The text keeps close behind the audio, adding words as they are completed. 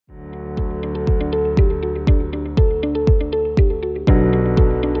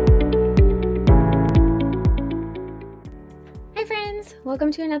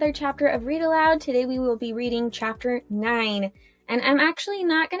Welcome to another chapter of Read Aloud. Today we will be reading chapter 9. And I'm actually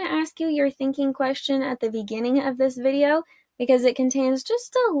not going to ask you your thinking question at the beginning of this video because it contains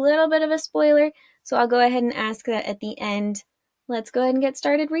just a little bit of a spoiler, so I'll go ahead and ask that at the end. Let's go ahead and get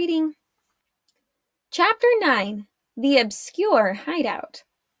started reading. Chapter 9, The Obscure Hideout.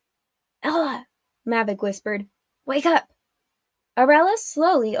 "Ella," Mavic whispered, "wake up." Aurella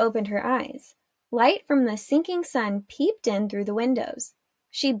slowly opened her eyes. Light from the sinking sun peeped in through the windows.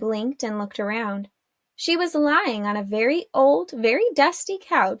 She blinked and looked around. She was lying on a very old, very dusty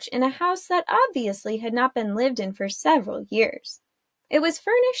couch in a house that obviously had not been lived in for several years. It was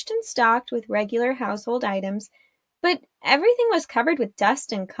furnished and stocked with regular household items, but everything was covered with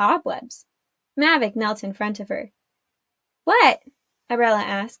dust and cobwebs. Mavic knelt in front of her. "What?" Aurella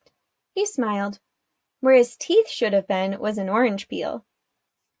asked. He smiled. Where his teeth should have been was an orange peel.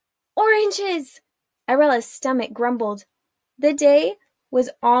 "Oranges!" Aurella's stomach grumbled. The day was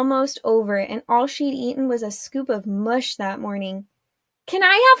almost over, and all she'd eaten was a scoop of mush that morning. "Can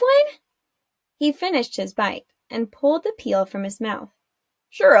I have one?" He finished his bite and pulled the peel from his mouth.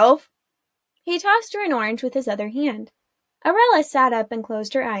 "Sure, Elf." He tossed her an orange with his other hand. Aurella sat up and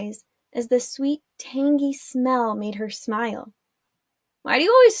closed her eyes as the sweet, tangy smell made her smile. "Why do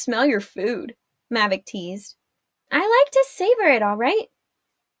you always smell your food?" Mavic teased. "I like to savor it, all right."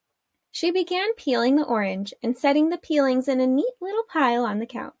 She began peeling the orange and setting the peelings in a neat little pile on the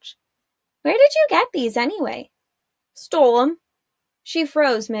couch. "Where did you get these, anyway?" "Stole them." She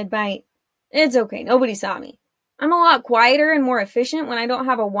froze mid-bite. "It's okay, nobody saw me. I'm a lot quieter and more efficient when I don't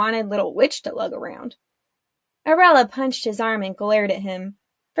have a wanted little witch to lug around." Aurella punched his arm and glared at him.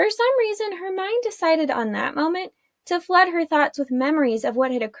 For some reason, her mind decided on that moment to flood her thoughts with memories of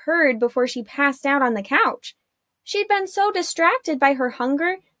what had occurred before she passed out on the couch. She'd been so distracted by her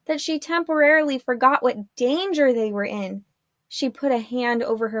hunger that she temporarily forgot what danger they were in. She put a hand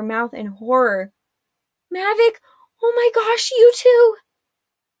over her mouth in horror. "Mavic, oh my gosh, you too!"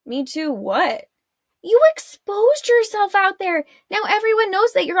 "Me too what?" "You exposed yourself out there. Now everyone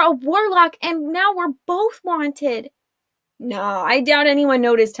knows that you're a warlock, and now we're both wanted." "Nah, I doubt anyone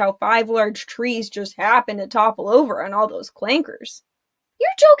noticed how 5 large trees just happened to topple over on all those clankers."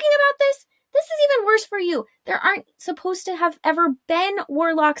 "You're joking about this? This is even worse for you. There aren't supposed to have ever been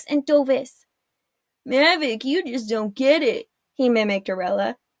warlocks in Dovis." "Mavic, you just don't get it," he mimicked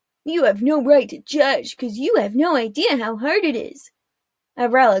Aurella. "You have no right to judge, because you have no idea how hard it is."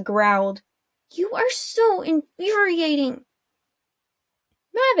 Aurella growled. "You are so infuriating."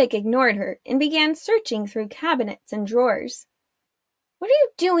 Mavic ignored her and began searching through cabinets and drawers. "What are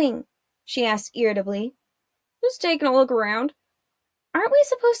you doing?" she asked irritably. "Just taking a look around." "Aren't we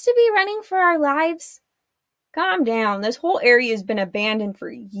supposed to be running for our lives?" "Calm down. This whole area has been abandoned for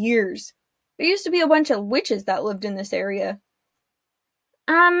years. There used to be a bunch of witches that lived in this area."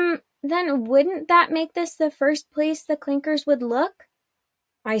 Then wouldn't that make this the first place the clankers would look?"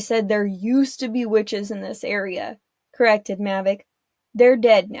 "I said there used to be witches in this area," corrected Mavic. "They're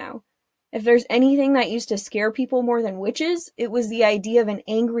dead now. If there's anything that used to scare people more than witches, it was the idea of an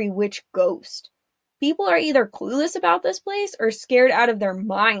angry witch ghost. People are either clueless about this place or scared out of their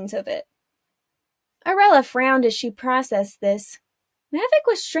minds of it." Aurella frowned as she processed this. Mavic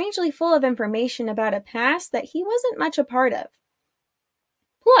was strangely full of information about a past that he wasn't much a part of.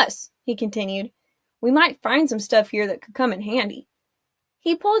 "Plus," he continued, "we might find some stuff here that could come in handy."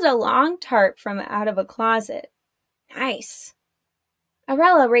 He pulled a long tarp from out of a closet. "Nice."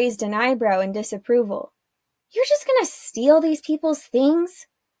 Aurella raised an eyebrow in disapproval. "You're just gonna steal these people's things?"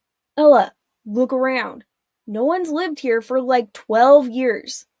 "Ella, look around. No one's lived here for like 12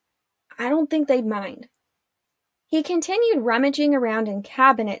 years. I don't think they'd mind." He continued rummaging around in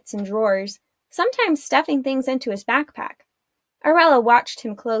cabinets and drawers, sometimes stuffing things into his backpack. Aurella watched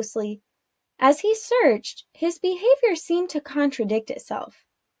him closely. As he searched, his behavior seemed to contradict itself.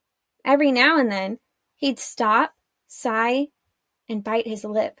 Every now and then, he'd stop, sigh, and bite his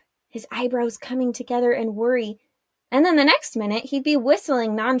lip, his eyebrows coming together in worry, and then the next minute he'd be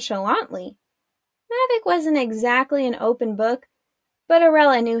whistling nonchalantly. Mavic wasn't exactly an open book, but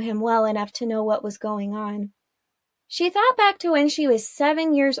Aurella knew him well enough to know what was going on. She thought back to when she was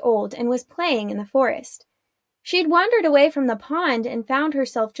 7 years old and was playing in the forest. She'd wandered away from the pond and found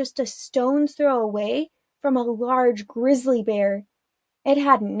herself just a stone's throw away from a large grizzly bear. It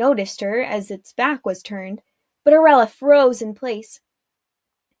hadn't noticed her as its back was turned, but Aurella froze in place,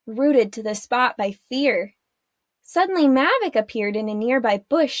 rooted to the spot by fear. Suddenly Mavic appeared in a nearby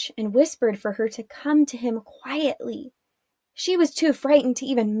bush and whispered for her to come to him quietly. She was too frightened to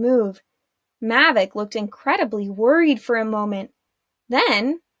even move. Mavic looked incredibly worried for a moment.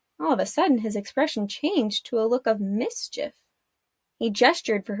 Then, all of a sudden, his expression changed to a look of mischief. He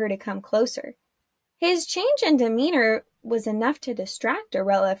gestured for her to come closer. His change in demeanor was enough to distract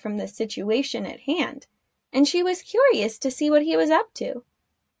Aurella from the situation at hand, and she was curious to see what he was up to.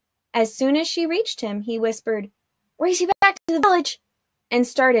 As soon as she reached him, he whispered, "Race you back to the village," and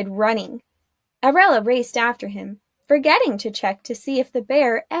started running. Aurella raced after him, forgetting to check to see if the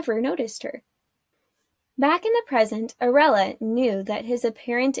bear ever noticed her. Back in the present, Aurella knew that his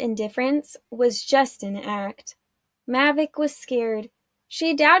apparent indifference was just an act. Mavic was scared.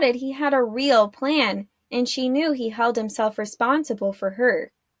 She doubted he had a real plan, and she knew he held himself responsible for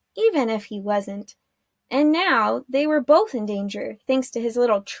her, even if he wasn't. And now they were both in danger, thanks to his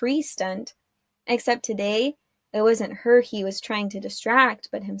little tree stunt. Except today, it wasn't her he was trying to distract,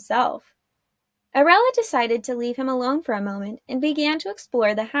 but himself. Aurella decided to leave him alone for a moment and began to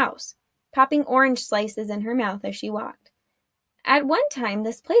explore the house, popping orange slices in her mouth as she walked. At one time,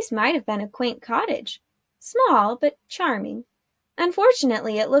 this place might have been a quaint cottage. Small, but charming.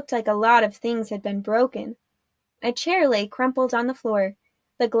 Unfortunately, it looked like a lot of things had been broken. A chair lay crumpled on the floor.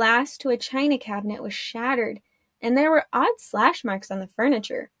 The glass to a china cabinet was shattered, and there were odd slash marks on the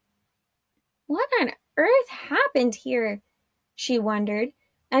furniture. What on earth happened here? She wondered,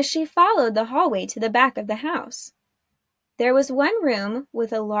 as she followed the hallway to the back of the house. There was one room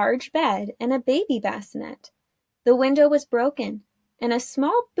with a large bed and a baby bassinet. The window was broken, and a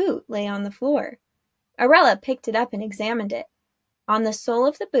small boot lay on the floor. Aurella picked it up and examined it. On the sole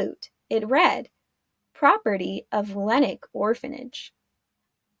of the boot, it read, "Property of Lennox Orphanage."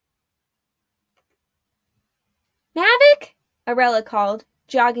 "Mavic?" Aurella called,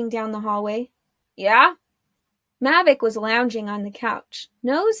 jogging down the hallway. "Yeah?" Mavic was lounging on the couch,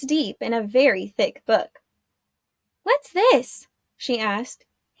 nose deep in a very thick book. "What's this?" she asked,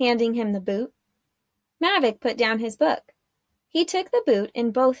 handing him the boot. Mavic put down his book. He took the boot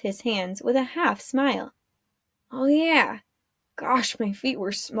in both his hands with a half smile. "Oh yeah. Gosh, my feet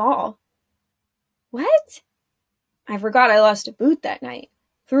were small." "What?" "I forgot I lost a boot that night.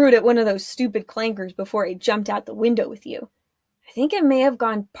 Threw it at one of those stupid clankers before I jumped out the window with you. I think it may have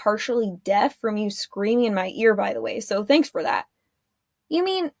gone partially deaf from you screaming in my ear, by the way, so thanks for that." "You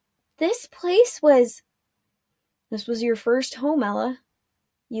mean this place was—" "This was your first home, Ella.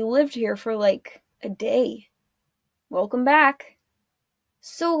 You lived here for like a day. Welcome back."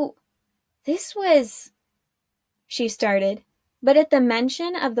 "So, this was—" she started, but at the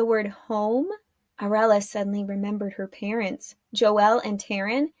mention of the word home, Aurella suddenly remembered her parents, Joelle and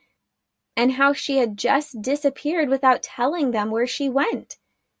Taryn, and how she had just disappeared without telling them where she went.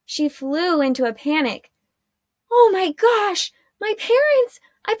 She flew into a panic. "Oh my gosh, my parents!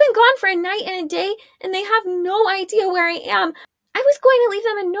 I've been gone for a night and a day, and they have no idea where I am. I was going to leave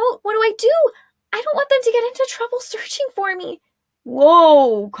them a note. What do I do? I don't want them to get into trouble searching for me."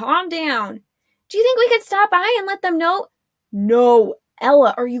 "Whoa, calm down. Do you think we could stop by and let them know?" "No,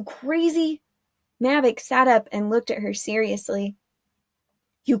 Ella, are you crazy?" Mavic sat up and looked at her seriously.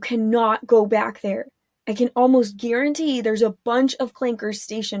 "You cannot go back there. I can almost guarantee there's a bunch of clankers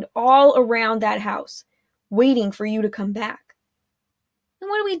stationed all around that house, waiting for you to come back." "Then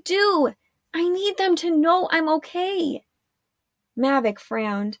what do we do? I need them to know I'm okay." Mavic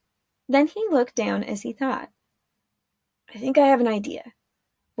frowned. Then he looked down as he thought. "I think I have an idea.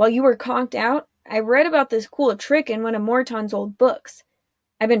 While you were conked out, I read about this cool trick in one of Morton's old books.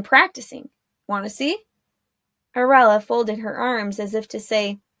 I've been practicing. Want to see?" Aurella folded her arms as if to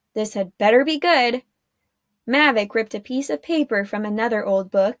say, this had better be good. Mavic ripped a piece of paper from another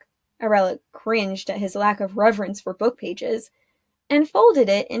old book. Aurella cringed at his lack of reverence for book pages, and folded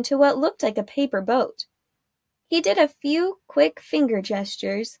it into what looked like a paper boat. He did a few quick finger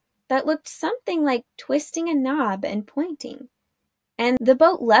gestures that looked something like twisting a knob and pointing, and the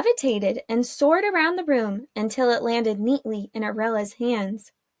boat levitated and soared around the room until it landed neatly in Aurella's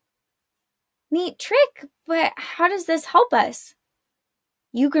hands. "Neat trick, but how does this help us?"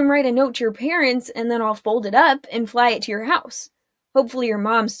 "You can write a note to your parents, and then I'll fold it up and fly it to your house. Hopefully your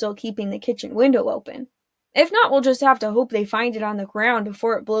mom's still keeping the kitchen window open. If not, we'll just have to hope they find it on the ground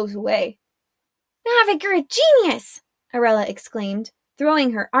before it blows away." "Mavic, you're a genius!" Aurella exclaimed,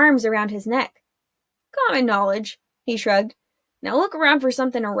 throwing her arms around his neck. "Common knowledge," he shrugged. "Now look around for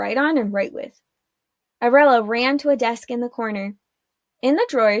something to write on and write with." Aurella ran to a desk in the corner. In the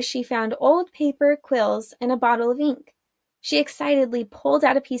drawers, she found old paper, quills, and a bottle of ink. She excitedly pulled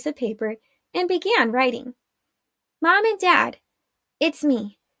out a piece of paper and began writing. "Mom and Dad, it's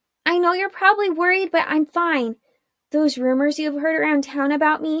me. I know you're probably worried, but I'm fine. Those rumors you've heard around town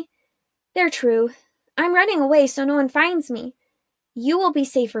about me, they're true. I'm running away so no one finds me. You will be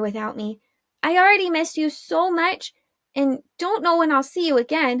safer without me. I already missed you so much and don't know when I'll see you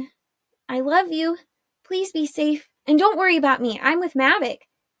again. I love you. Please be safe. And don't worry about me. I'm with Mavic.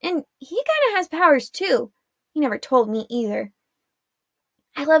 And he kind of has powers too. He never told me either.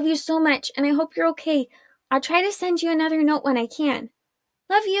 I love you so much, and I hope you're okay. I'll try to send you another note when I can.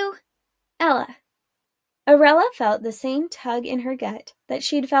 Love you, Ella. Aurella felt the same tug in her gut that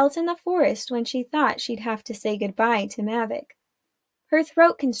she'd felt in the forest when she thought she'd have to say goodbye to Mavic. Her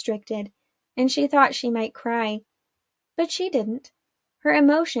throat constricted, and she thought she might cry. But she didn't. Her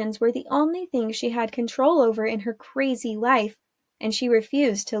emotions were the only thing she had control over in her crazy life, and she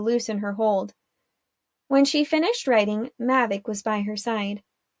refused to loosen her hold. When she finished writing, Mavic was by her side.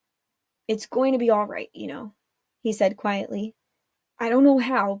 "It's going to be all right, he said quietly. "I don't know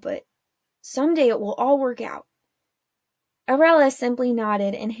how, but someday it will all work out." Aurella simply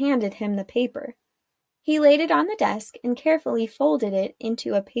nodded and handed him the paper. He laid it on the desk and carefully folded it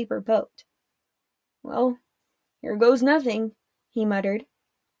into a paper boat. "Well, here goes nothing," he muttered.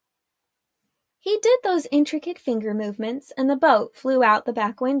 He did those intricate finger movements, and the boat flew out the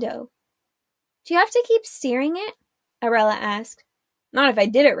back window. "Do you have to keep steering it?" Aurella asked. "Not if I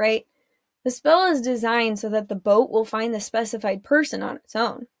did it right. The spell is designed so that the boat will find the specified person on its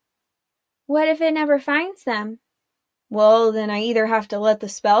own." "What if it never finds them?" "Well, then I either have to let the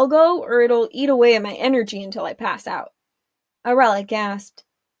spell go, or it'll eat away at my energy until I pass out." Aurella gasped.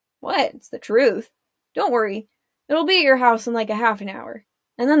 "What? It's the truth. Don't worry. It'll be at your house in like a half an hour,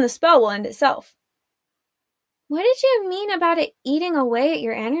 and then the spell will end itself." "What did you mean about it eating away at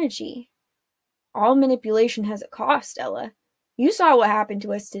your energy?" "All manipulation has a cost, Ella. You saw what happened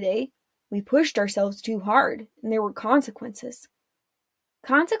to us today. We pushed ourselves too hard, and there were consequences."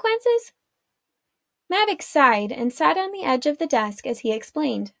 "Consequences?" Mavic sighed and sat on the edge of the desk as he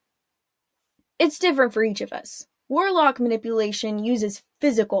explained. "It's different for each of us. Warlock manipulation uses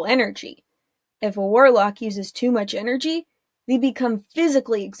physical energy. If a warlock uses too much energy, they become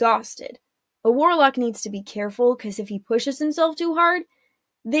physically exhausted. A warlock needs to be careful because if he pushes himself too hard,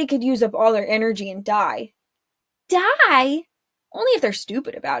 they could use up all their energy and die." "Die?" "Only if they're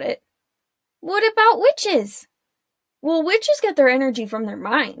stupid about it." "What about witches?" "Well, witches get their energy from their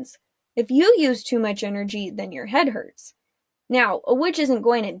minds. If you use too much energy, then your head hurts. Now, a witch isn't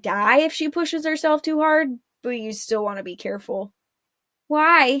going to die if she pushes herself too hard, but you still want to be careful."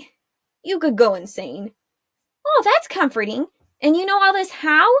 "Why?" "You could go insane." "Oh, that's comforting. And you know all this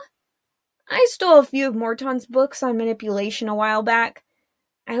how?" "I stole a few of Morton's books on manipulation a while back.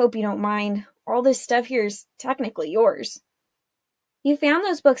 I hope you don't mind. All this stuff here is technically yours." "You found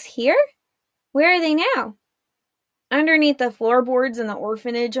those books here? Where are they now?" "Underneath the floorboards in the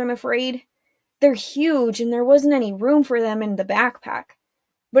orphanage, I'm afraid. They're huge, and there wasn't any room for them in the backpack.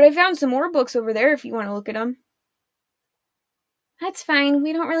 But I found some more books over there if you want to look at them." "That's fine.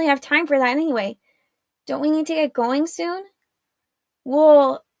 We don't really have time for that anyway. Don't we need to get going soon?"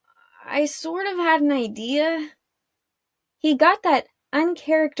 "Well, I sort of had an idea." He got that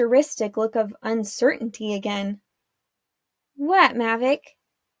uncharacteristic look of uncertainty again. "What, Mavic?"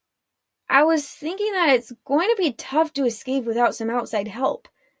 "I was thinking that it's going to be tough to escape without some outside help.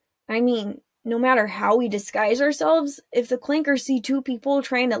 I mean, no matter how we disguise ourselves, if the Clankers see two people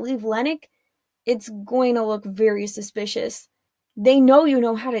trying to leave Lennox, it's going to look very suspicious. They know you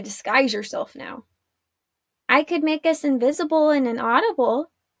know how to disguise yourself now." "I could make us invisible and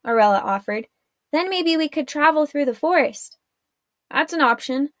inaudible," Aurella offered. "Then maybe we could travel through the forest." "That's an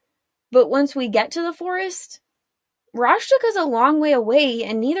option. But once we get to the forest, Rashtuk is a long way away,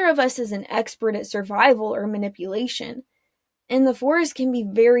 and neither of us is an expert at survival or manipulation. And the forest can be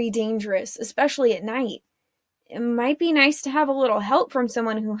very dangerous, especially at night. It might be nice to have a little help from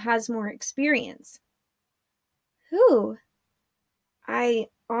someone who has more experience." "Who?" "I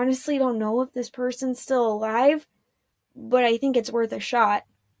honestly don't know if this person's still alive, but I think it's worth a shot."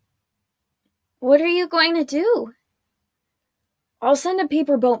 "What are you going to do?" "I'll send a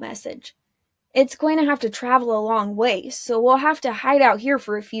paper boat message. It's going to have to travel a long way, so we'll have to hide out here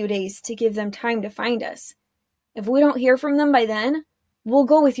for a few days to give them time to find us. If we don't hear from them by then, we'll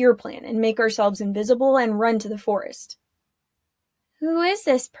go with your plan and make ourselves invisible and run to the forest." "Who is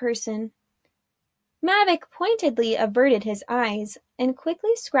this person?" Mavic pointedly averted his eyes and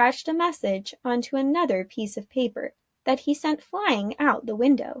quickly scratched a message onto another piece of paper that he sent flying out the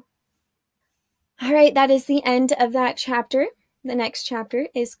window. Alright, that is the end of that chapter. The next chapter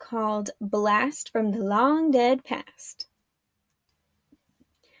is called Blast from the Long Dead Past.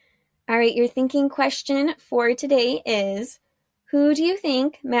 Alright, your thinking question for today is, who do you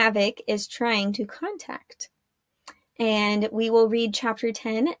think Mavic is trying to contact? And we will read chapter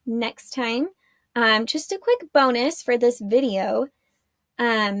 10 next time. Just a quick bonus for this video.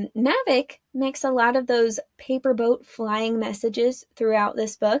 Mavic makes a lot of those paper boat flying messages throughout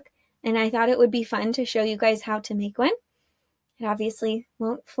this book, and I thought it would be fun to show you guys how to make one. It obviously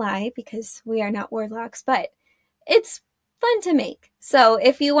won't fly because we are not warlocks, but it's fun to make. So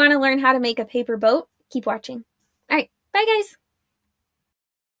if you want to learn how to make a paper boat, keep watching. All right, bye guys.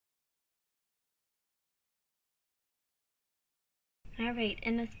 All right,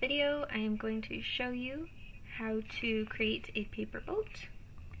 in this video, I am going to show you how to create a paper boat,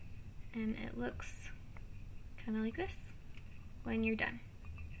 and it looks kind of like this when you're done.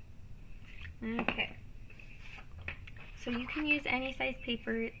 Okay, so you can use any size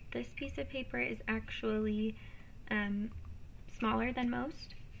paper. This piece of paper is actually smaller than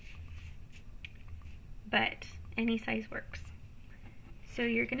most, but any size works. So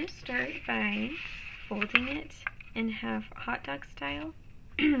you're going to start by folding it in half hot dog style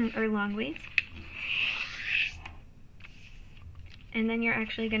or long ways. And then you're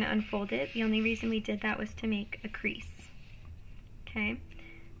actually going to unfold it. The only reason we did that was to make a crease. Okay,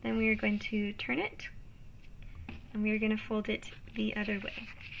 then we are going to turn it, and we are going to fold it the other way.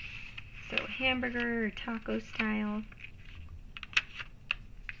 So hamburger or taco style.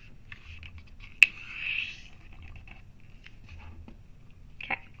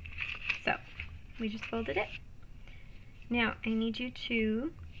 Okay, so we just folded it. Now I need you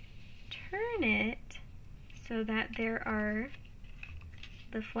to turn it so that there are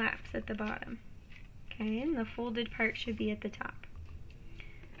the flaps at the bottom. Okay, and the folded part should be at the top.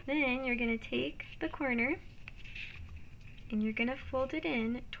 Then you're going to take the corner and you're going to fold it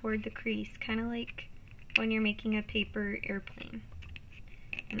in toward the crease, kind of like when you're making a paper airplane.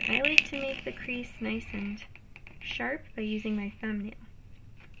 And I like to make the crease nice and sharp by using my thumbnail.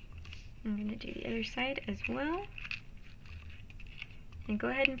 I'm going to do the other side as well. And go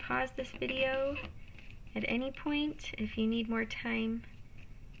ahead and pause this video at any point if you need more time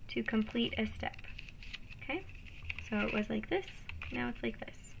to complete a step. Okay, so it was like this, now it's like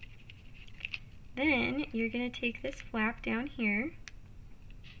this. Then you're going to take this flap down here.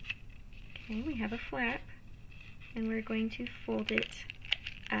 Okay, we have a flap, and we're going to fold it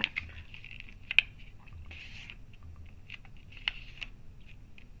up.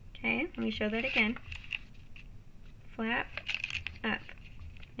 Okay, let me show that again. Flap up.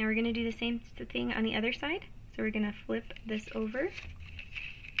 Now we're going to do the same thing on the other side. So we're going to flip this over.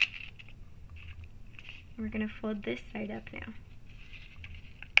 We're going to fold this side up now.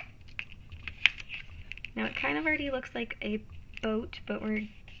 Now it kind of already looks like a boat, but we're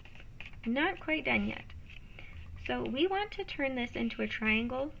not quite done yet. So we want to turn this into a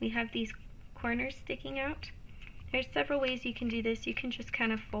triangle. We have these corners sticking out. There's several ways you can do this. You can just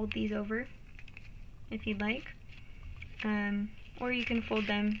kind of fold these over if you'd like. Or you can fold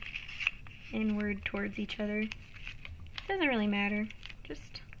them inward towards each other. Doesn't really matter.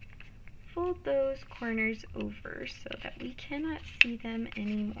 Just fold those corners over so that we cannot see them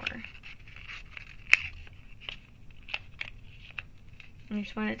anymore. I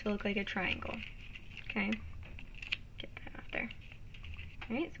just want it to look like a triangle. Okay, get that off there.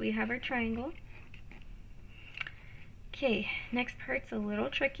 Alright, so we have our triangle. Okay, next part's a little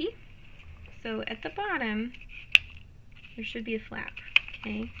tricky. So at the bottom, there should be a flap.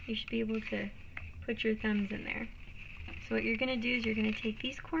 Okay, you should be able to put your thumbs in there. So what you're going to do is you're going to take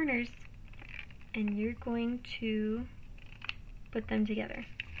these corners and you're going to put them together.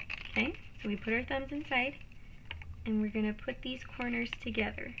 Okay, so we put our thumbs inside, and we're going to put these corners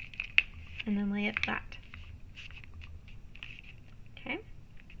together and then lay it flat. Okay?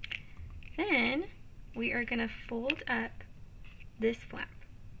 Then we are going to fold up this flap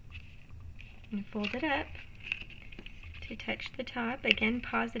and fold it up to touch the top. Again,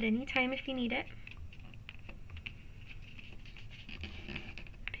 pause at any time if you need it.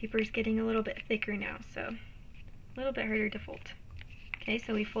 Paper's getting a little bit thicker now, so a little bit harder to fold. Okay,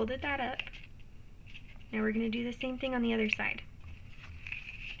 so we folded that up. Now we're going to do the same thing on the other side.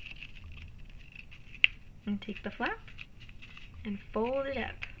 And take the flap and fold it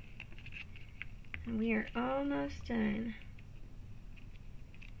up. And we are almost done.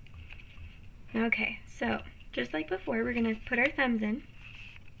 Okay, so just like before, we're going to put our thumbs in,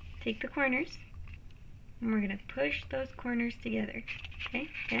 take the corners, and we're going to push those corners together. Okay,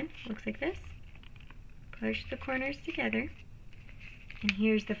 again, looks like this. Push the corners together. And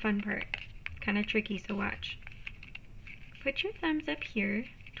here's the fun part. Kind of tricky, so watch. Put your thumbs up here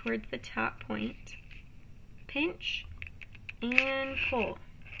towards the top point. Pinch and pull.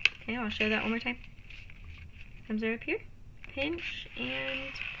 Okay, I'll show that one more time. Thumbs are up here. Pinch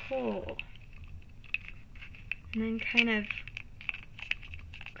and pull. And then kind of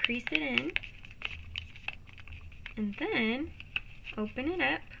crease it in. And then open it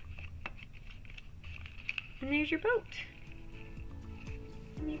up. And there's your boat.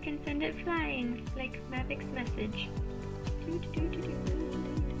 And you can send it flying, like Mavic's message.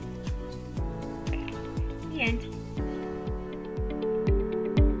 The end.